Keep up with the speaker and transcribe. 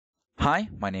Hi,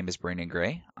 my name is Brandon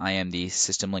Gray. I am the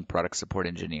SystemLink Product Support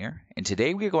Engineer, and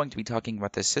today we are going to be talking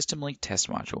about the SystemLink Test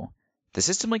Module. The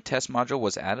SystemLink Test Module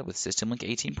was added with SystemLink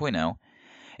 18.0,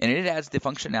 and it adds the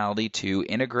functionality to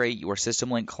integrate your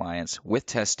SystemLink clients with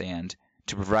TestStand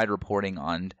to provide reporting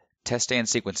on TestStand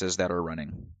sequences that are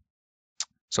running.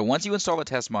 So once you install the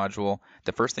test module,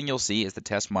 the first thing you'll see is the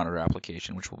Test Monitor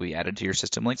application, which will be added to your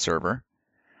SystemLink server.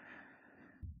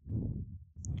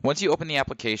 Once you open the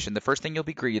application, the first thing you'll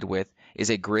be greeted with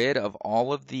is a grid of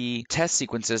all of the test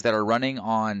sequences that are running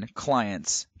on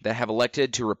clients that have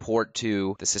elected to report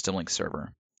to the SystemLink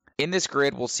server. In this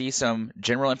grid, we'll see some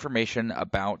general information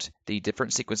about the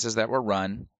different sequences that were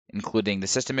run, including the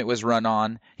system it was run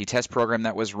on, the test program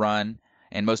that was run,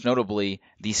 and most notably,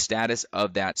 the status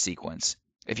of that sequence.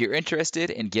 If you're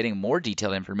interested in getting more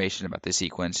detailed information about the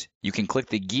sequence, you can click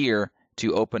the gear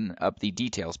to open up the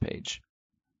details page.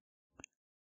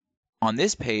 On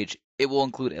this page, it will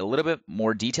include a little bit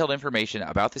more detailed information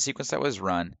about the sequence that was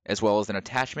run, as well as an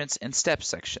attachments and steps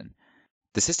section.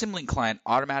 The SystemLink client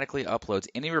automatically uploads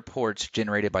any reports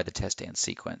generated by the TestStand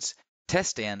sequence.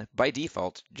 TestStand, by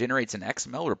default, generates an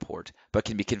XML report, but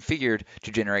can be configured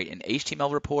to generate an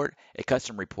HTML report, a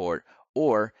custom report,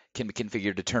 or can be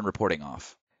configured to turn reporting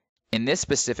off. In this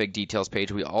specific details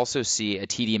page, we also see a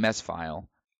TDMS file.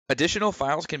 Additional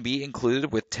files can be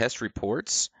included with test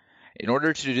reports. In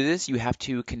order to do this, you have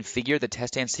to configure the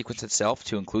TestStand sequence itself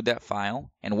to include that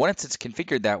file. And once it's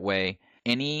configured that way,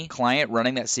 any client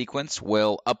running that sequence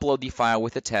will upload the file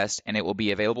with the test, and it will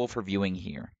be available for viewing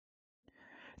here.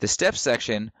 The steps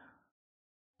section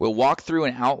will walk through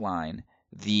and outline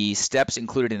the steps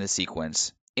included in the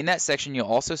sequence. In that section, you'll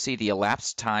also see the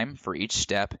elapsed time for each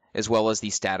step, as well as the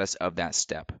status of that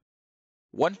step.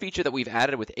 One feature that we've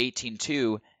added with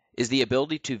 18.2 is the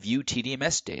ability to view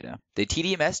TDMS data. The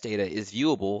TDMS data is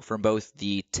viewable from both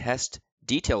the test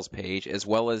details page as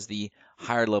well as the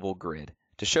higher level grid.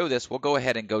 To show this, we'll go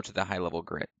ahead and go to the high level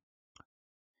grid.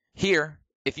 Here,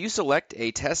 if you select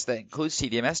a test that includes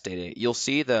TDMS data, you'll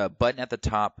see the button at the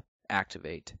top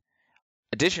activate.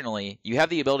 Additionally, you have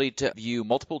the ability to view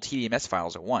multiple TDMS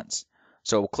files at once.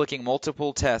 So clicking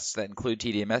multiple tests that include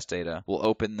TDMS data will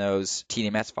open those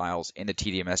TDMS files in the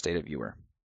TDMS data viewer.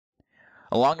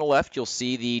 Along the left, you'll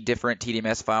see the different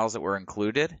TDMS files that were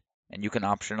included, and you can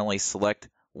optionally select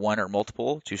one or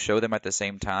multiple to show them at the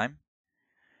same time.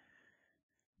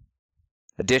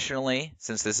 Additionally,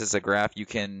 since this is a graph, you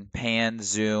can pan,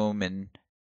 zoom, and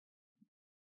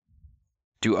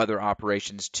do other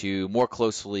operations to more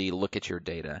closely look at your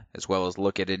data, as well as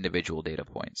look at individual data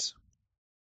points.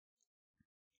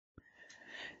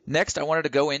 Next, I wanted to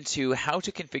go into how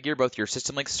to configure both your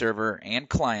SystemLink server and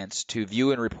clients to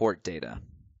view and report data.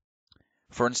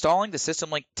 For installing the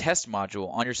SystemLink Test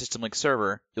Module on your SystemLink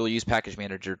server, you'll use Package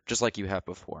Manager just like you have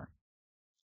before.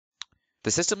 The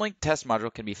SystemLink Test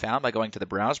Module can be found by going to the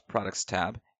Browse Products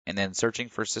tab and then searching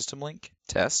for SystemLink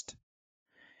Test.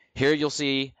 Here you'll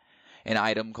see an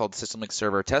item called SystemLink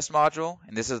Server Test Module,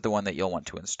 and this is the one that you'll want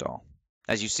to install.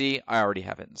 As you see, I already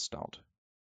have it installed.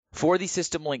 For the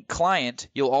SystemLink client,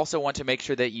 you'll also want to make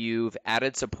sure that you've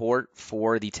added support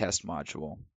for the test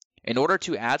module. In order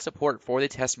to add support for the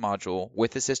test module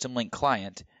with the SystemLink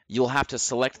client, you'll have to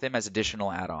select them as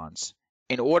additional add-ons.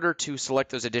 In order to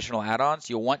select those additional add-ons,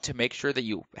 you'll want to make sure that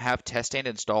you have TestStand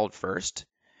installed first.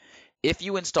 If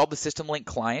you installed the SystemLink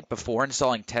client before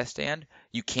installing TestStand,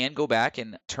 you can go back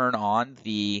and turn on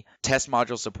the test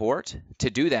module support. To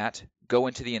do that, go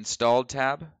into the Installed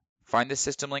tab, find the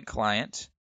SystemLink client.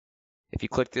 If you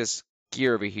click this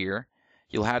gear over here,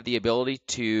 you'll have the ability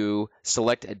to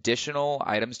select additional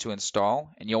items to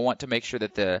install, and you'll want to make sure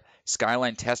that the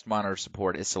Skyline Test Monitor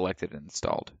support is selected and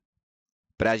installed.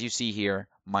 But as you see here,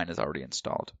 mine is already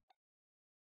installed.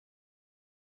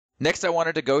 Next, I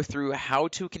wanted to go through how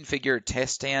to configure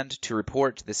TestStand to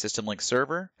report to the SystemLink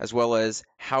server, as well as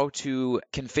how to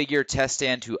configure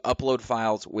TestStand to upload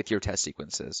files with your test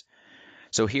sequences.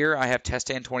 So here I have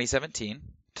TestStand 2017.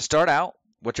 To start out,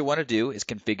 what you want to do is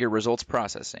configure results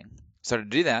processing. So to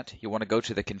do that, you want to go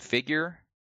to the Configure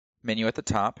menu at the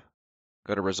top,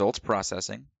 go to Results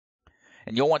Processing,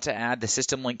 and you'll want to add the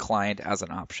SystemLink client as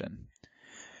an option.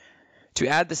 To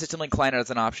add the SystemLink client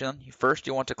as an option, first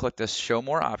you'll want to click the Show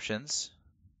More Options,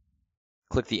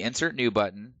 click the Insert New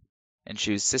button, and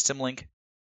choose SystemLink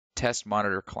Test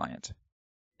Monitor Client.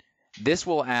 This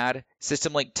will add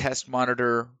SystemLink Test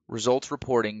Monitor results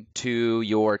reporting to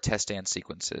your TestStand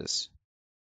sequences.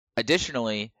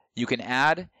 Additionally, you can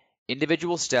add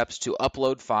individual steps to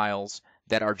upload files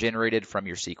that are generated from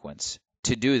your sequence.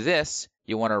 To do this,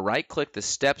 you want to right-click the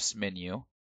Steps menu,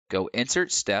 go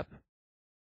Insert Step,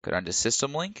 go down to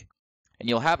SystemLink, and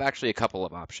you'll have actually a couple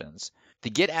of options. The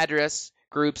get address,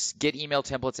 groups, get email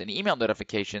templates, and email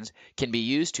notifications can be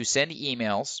used to send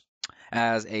emails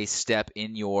as a step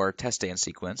in your test stand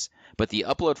sequence, but the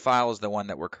upload file is the one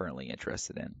that we're currently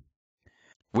interested in.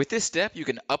 With this step, you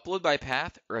can upload by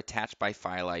path or attach by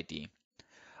file ID.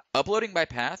 Uploading by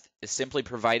path is simply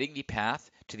providing the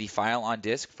path to the file on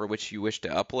disk for which you wish to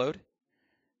upload.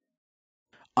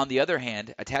 On the other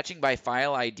hand, attaching by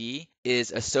file ID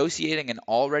is associating an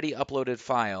already uploaded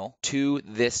file to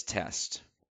this test.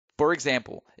 For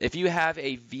example, if you have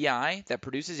a VI that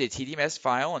produces a TDMS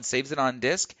file and saves it on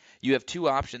disk, you have two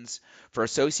options for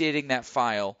associating that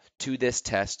file to this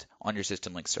test on your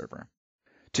SystemLink server.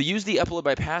 To use the upload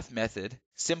by path method,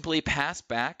 simply pass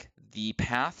back the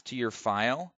path to your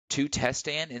file to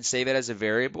teststand and save it as a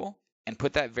variable, and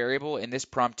put that variable in this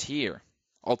prompt here.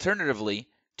 Alternatively,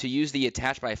 to use the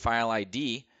attach by file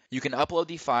ID, you can upload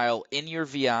the file in your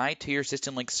VI to your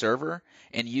SystemLink server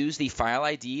and use the file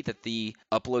ID that the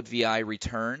upload VI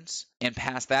returns and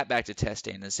pass that back to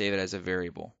teststand and save it as a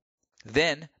variable.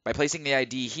 Then, by placing the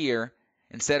ID here,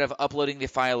 instead of uploading the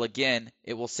file again,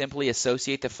 it will simply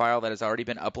associate the file that has already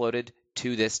been uploaded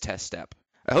to this test step.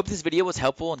 I hope this video was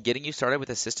helpful in getting you started with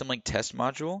the SystemLink Test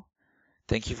Module.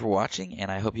 Thank you for watching,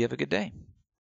 and I hope you have a good day.